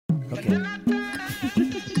Okay.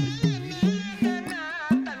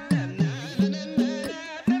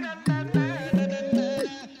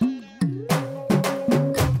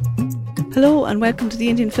 Hello and welcome to the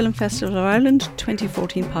Indian Film Festival of Ireland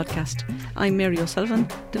 2014 podcast. I'm Mary O'Sullivan,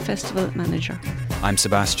 the Festival Manager. I'm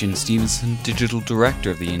Sebastian Stevenson, Digital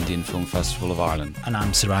Director of the Indian Film Festival of Ireland. And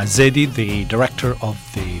I'm Siraj Zaidi, the Director of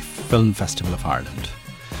the Film Festival of Ireland.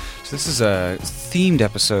 So this is a themed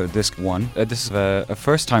episode, this one. This is a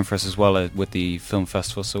first time for us as well with the film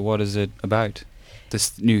festival. So what is it about?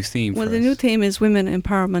 This new theme Well, for the us? new theme is women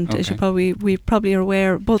empowerment. As Okay. we probably are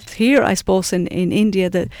aware, both here, I suppose, in India,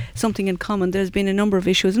 that something in common. There's been a number of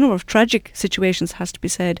issues, a number of tragic situations, has to be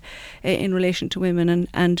said, in relation to women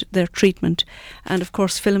and their treatment. And of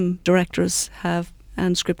course, film directors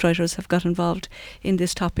and scriptwriters have got involved in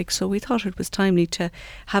this topic. So we thought it was timely to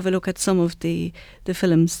have a look at some of the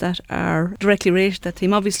films that are directly related to that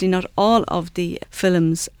theme. Obviously, not all of the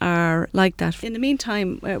films are like that. In the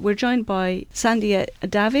meantime, we're joined by Sandy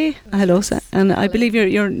Dave. Hello, and I believe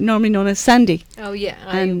you're normally known as Sandy. Oh yeah,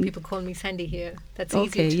 people call me Sandy here. That's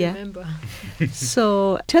Okay, easy to yeah. remember.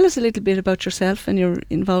 So tell us a little bit about yourself and your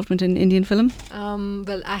involvement in Indian film.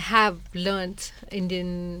 Well, I have learnt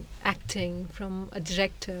Indian acting from a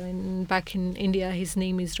director back in India. His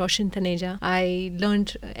name is Roshan Taneja. I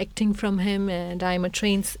learned acting from him, and I'm a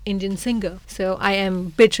trained Indian singer. So I am a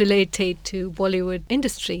bit related to Bollywood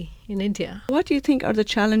industry in India. What do you think are the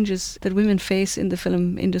challenges that women face in the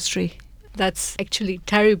film industry? That's actually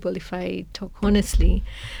terrible, if I talk honestly,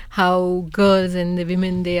 how girls and the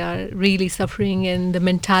women, they are really suffering, and the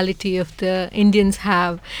mentality of the Indians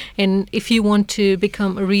have. And if you want to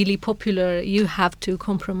become really popular, you have to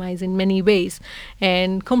compromise in many ways.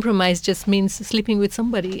 And compromise just means sleeping with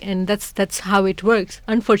somebody, and that's how it works.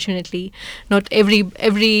 Unfortunately, not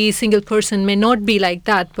every single person may not be like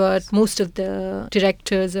that, but most of the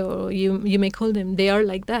directors, or you may call them, they are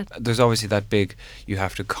like that. There's obviously that big, you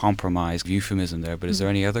have to compromise euphemism there, but is there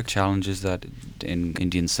any other challenges that in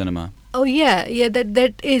Indian cinema? Oh yeah,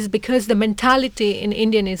 that is because the mentality in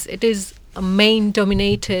Indian it is a main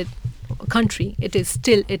dominated country. It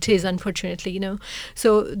is unfortunately,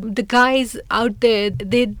 So the guys out there,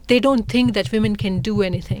 they don't think that women can do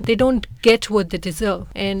anything. They don't get what they deserve,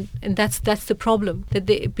 and that's the problem.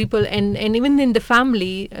 That people and even in the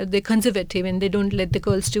family, they're conservative and they don't let the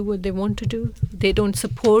girls do what they want to do. They don't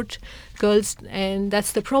support girls, and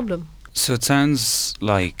that's the problem. So it sounds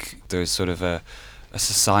like there's sort of a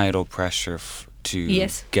societal pressure to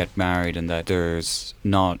Yes. get married, and that there's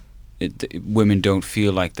not... women don't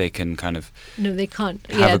feel like they can kind of No, they can't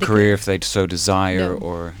have a career if they so desire, No.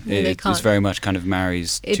 or No, they it's can't. very much kind of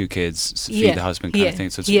marries two kids, feed the husband kind of thing.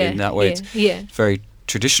 So it's in that way, it's very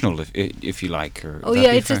traditional, if you like. Or Oh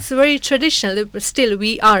yeah, it's very traditional. But still,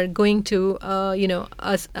 we are going to,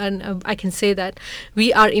 us, and I can say that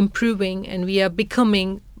we are improving and we are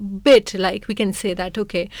becoming bit like, we can say that,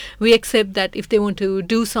 okay, we accept that if they want to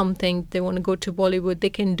do something, they want to go to Bollywood, they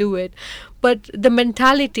can do it. But the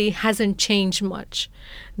mentality hasn't changed much.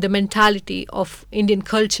 The mentality of Indian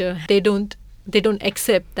culture, they don't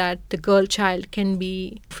accept that the girl child can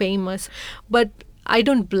be famous. But I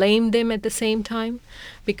don't blame them at the same time,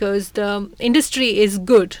 because the industry is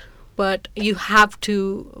good, but you have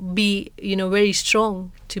to be, very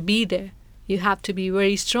strong to be there. You have to be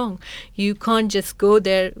very strong. You can't just go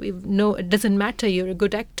there. No, it doesn't matter. You're a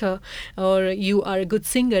good actor or you are a good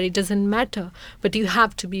singer. It doesn't matter. But you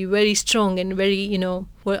have to be very strong and very,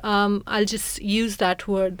 I'll just use that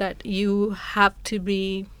word, that you have to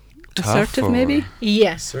be assertive, maybe?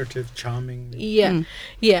 Yes. Assertive, charming. Yeah,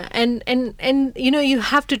 yeah, and you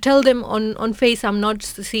have to tell them on face, I'm not,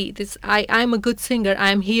 see this, I'm a good singer,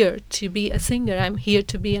 I'm here to be a singer, I'm here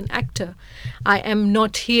to be an actor, I am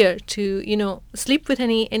not here to sleep with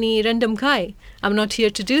any random guy. I'm not here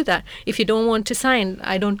to do that. If you don't want to sign,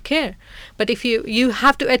 I don't care. But if you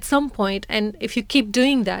have to at some point, and if you keep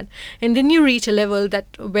doing that, and then you reach a level that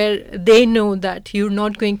where they know that you're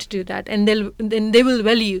not going to do that, and then they will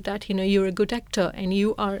value that you're a good actor and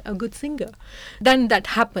you are a good singer. Then that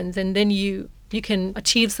happens, and then you can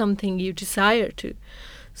achieve something you desire to.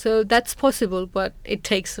 So that's possible, but it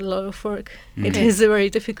takes a lot of work. It is very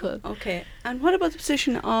difficult. Okay. And what about the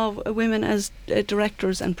position of women as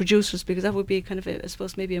directors and producers? Because that would be kind of, I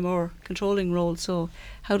suppose, maybe a more controlling role. So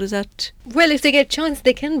how does that... Well, if they get chance,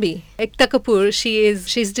 they can be. Ekta Kapoor,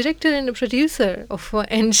 she's director and a producer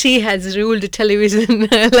and she has ruled television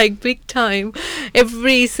like big time.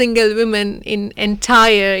 Every single woman in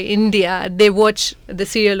entire India, they watch the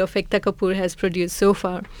serial of Ekta Kapoor has produced so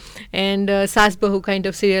far. And Saas Bahu kind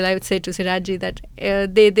of serial, I would say to Sirajji that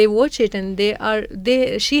they watch it, and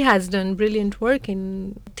she has done brilliant brilliant work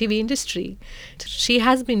in TV industry. She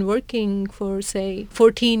has been working for, say,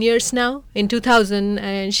 14 years now. In 2000,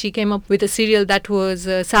 and she came up with a serial that was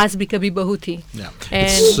Saas Bhi Kabhi Bahu Thi. Yeah.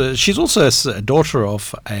 And She's also a daughter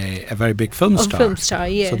of a very big film star. film star,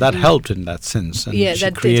 yeah. So that helped in that sense. And Yeah, she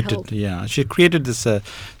that did created, help. yeah, she created this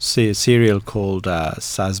serial called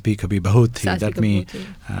Saas Bhi Kabhi Bahu Thi. Saas Bhi That Kabhi means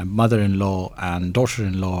Bahu Thi. mother-in-law and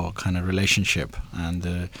daughter-in-law kind of relationship.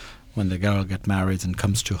 And when the girl gets married and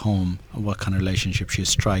comes to home, what kind of relationship she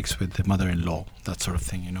strikes with the mother-in-law, that sort of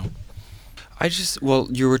thing, you know. Well,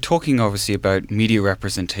 you were talking obviously about media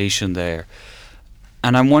representation there,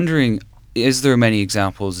 and I'm wondering, is there many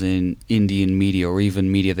examples in Indian media or even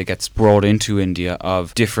media that gets brought into India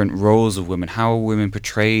of different roles of women? How are women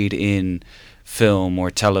portrayed in film or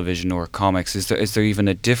television or comics? Is there even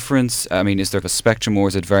a difference? I mean, is there a spectrum, or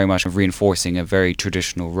is it very much reinforcing a very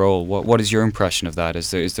traditional role? What is your impression of that?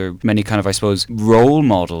 Is there many kind of, I suppose, role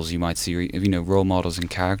models you might see, or, you know, role models and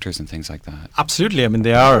characters and things like that? Absolutely. I mean,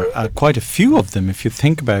 there are quite a few of them if you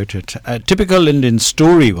think about it. Typical Indian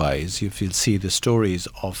story-wise, if you'll see the stories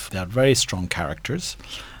of, they are very strong characters.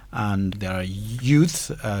 And there are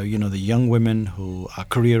youth, you know, the young women who are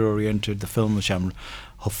career-oriented. The film which I'm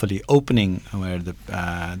hopefully opening, where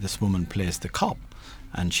this woman plays the cop,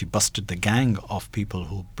 and she busted the gang of people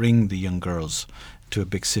who bring the young girls to a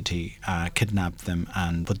big city, kidnap them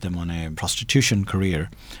and put them on a prostitution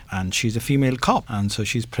career. And she's a female cop, and so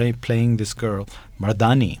she's playing this girl,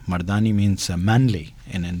 Mardani. Mardani means manly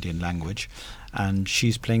in Indian language. And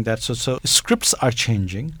she's playing that. So scripts are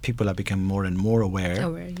changing. People are becoming more and more aware,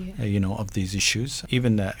 you know, of these issues.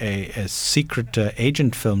 Even a secret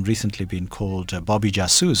agent film recently been called Bobby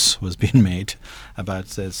Jasus was being made about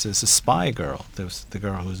this a spy girl. There was the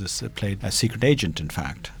girl who played a secret agent, in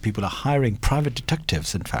fact. People are hiring private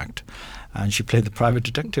detectives, in fact. And she played the private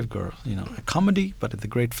detective girl. You know, a comedy, but it's a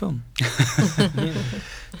great film. Yeah.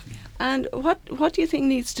 And what do you think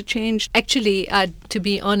needs to change? Actually, to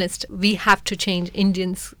be honest, we have to change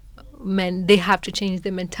Indians. Men, they have to change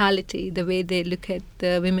their mentality, the way they look at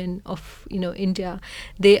the women of, you know, India.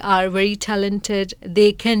 They are very talented,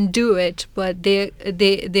 they can do it, but they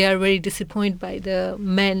are very disappointed by the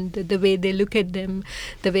men, the way they look at them,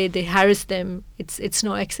 the way they harass them. It's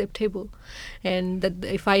not acceptable. And that,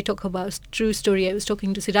 if I talk about true story, I was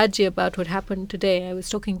talking to Siraji about what happened today. I was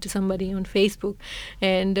talking to somebody on Facebook,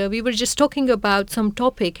 and we were just talking about some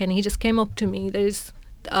topic, and he just came up to me. There is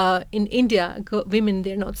in India, women,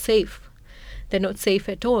 they're not safe. They're not safe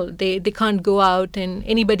at all. They can't go out, and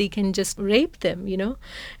anybody can just rape them, you know.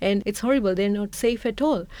 And it's horrible. They're not safe at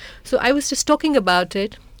all. So I was just talking about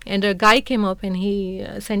it, and a guy came up and he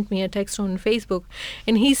sent me a text on Facebook,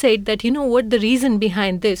 and he said that, you know what, the reason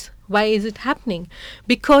behind this, why is it happening?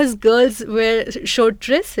 Because girls wear short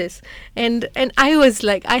dresses. And I was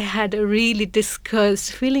like, I had a really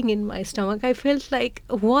disgust feeling in my stomach. I felt like,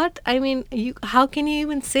 what? I mean, how can you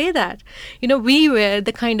even say that? You know, we wear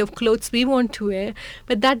the kind of clothes we want to wear,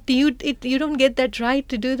 but that you don't get that right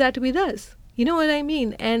to do that with us. You know what I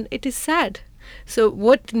mean? And it is sad. So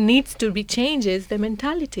what needs to be changed is the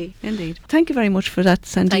mentality. Indeed. Thank you very much for that,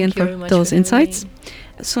 Sandy, and Thank you for very much those for having insights. me.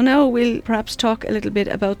 So now we'll perhaps talk a little bit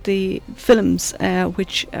about the films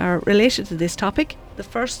which are related to this topic. The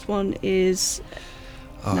first one is...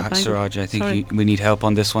 Siraj, I think we need help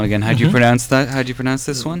on this one again. How do you pronounce that? How do you pronounce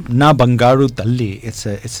this one? Na Bangaru Talli. It's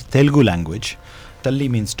a Telugu language. Talli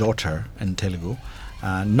means daughter in Telugu.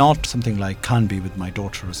 Not something like Can't Be With My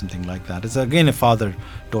Daughter or something like that. It's again a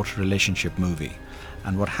father-daughter relationship movie.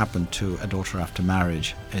 And what happened to a daughter after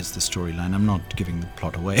marriage is the storyline. I'm not giving the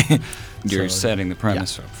plot away. You're setting the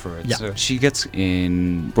premise up for it. Yeah. So she gets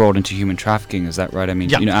brought into human trafficking, is that right? I mean,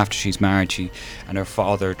 you know, after she's married, and her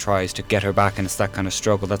father tries to get her back, and it's that kind of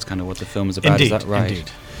struggle. That's kind of what the film is about. Indeed, is that right?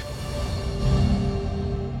 Indeed.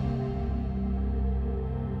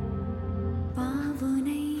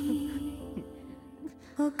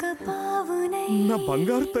 నా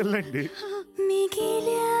బంగారు తల్లండి.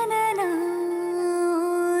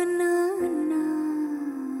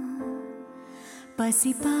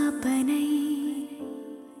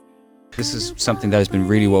 This is something that has been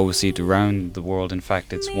really well received around the world. In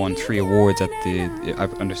fact, it's won 3 awards at I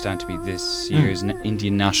understand to be this year's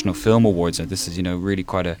Indian National Film Awards. And this is, you know, really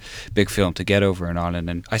quite a big film to get over in Ireland.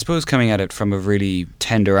 And I suppose coming at it from a really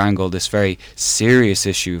tender angle, this very serious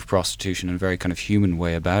issue of prostitution in a very kind of human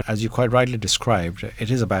way about it. As you quite rightly described,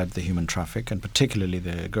 it is about the human traffic, and particularly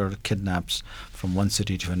the girl kidnaps from one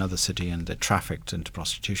city to another city and they're trafficked into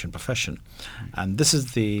prostitution profession. And this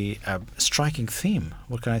is the striking theme,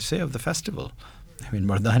 what can I say, of the festival. I mean,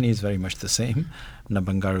 Mardani is very much the same. Na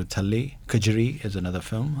Bangaru Thalli, Kajari is another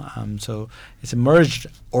film. So it's emerged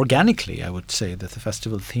organically, I would say, that the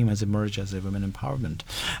festival theme has emerged as a women empowerment.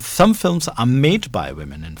 Some films are made by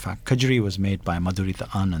women. In fact, Kajari was made by Madhurita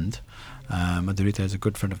Anand. Madhurita is a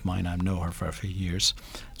good friend of mine. I know her for a few years.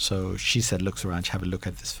 So she said, look, Suraj, have a look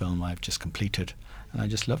at this film I've just completed. And I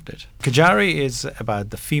just loved it. Kajari is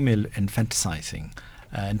about the female infanticizing.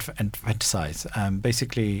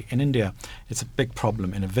 Basically, in India, it's a big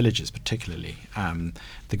problem in the villages, particularly.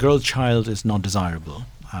 The girl child is not desirable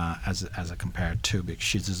as compared to, because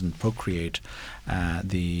she doesn't procreate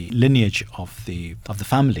the lineage of the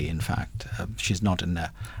family. In fact, she's not in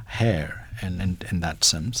the heir in that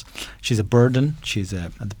sense. She's a burden.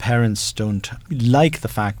 The parents don't like the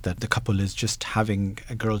fact that the couple is just having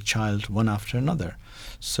a girl child one after another.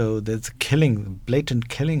 So there's blatant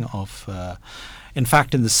killing of. In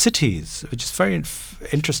fact, in the cities, which is very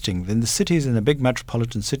interesting, in the big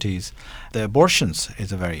metropolitan cities, the abortions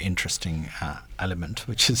is a very interesting element,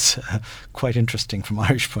 which is quite interesting from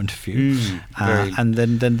Irish point of view. And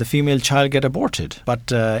then the female child get aborted.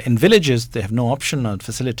 But in villages, they have no option on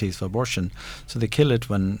facilities for abortion, so they kill it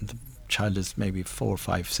when the child is maybe 4,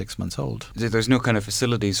 5, 6 months old. There's no kind of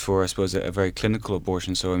facilities for, I suppose, a very clinical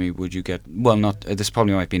abortion. So, I mean, would you get, this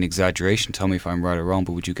probably might be an exaggeration, tell me if I'm right or wrong,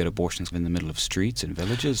 but would you get abortions in the middle of streets in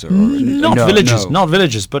villages? Not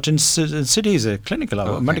villages, but in cities,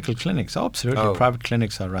 medical clinics, absolutely. Private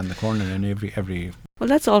clinics are around the corner in every. Well,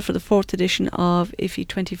 that's all for the 4th edition of IFFI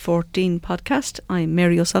 2014 podcast. I'm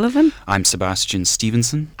Mary O'Sullivan. I'm Sebastian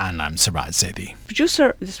Stevenson. And I'm Suraj Zaidi.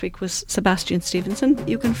 Producer this week was Sebastian Stevenson.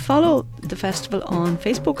 You can follow the festival on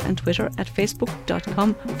Facebook and Twitter at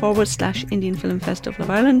facebook.com/Indian Film Festival of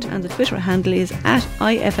Ireland, and the Twitter handle is at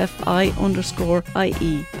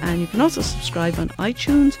IFFI_IE. And you can also subscribe on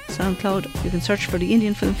iTunes, SoundCloud. You can search for the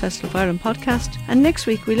Indian Film Festival of Ireland podcast. And next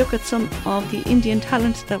week we look at some of the Indian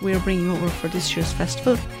talent that we're bringing over for this year's festival.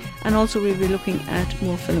 And also we'll be looking at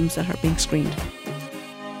more films that are being screened.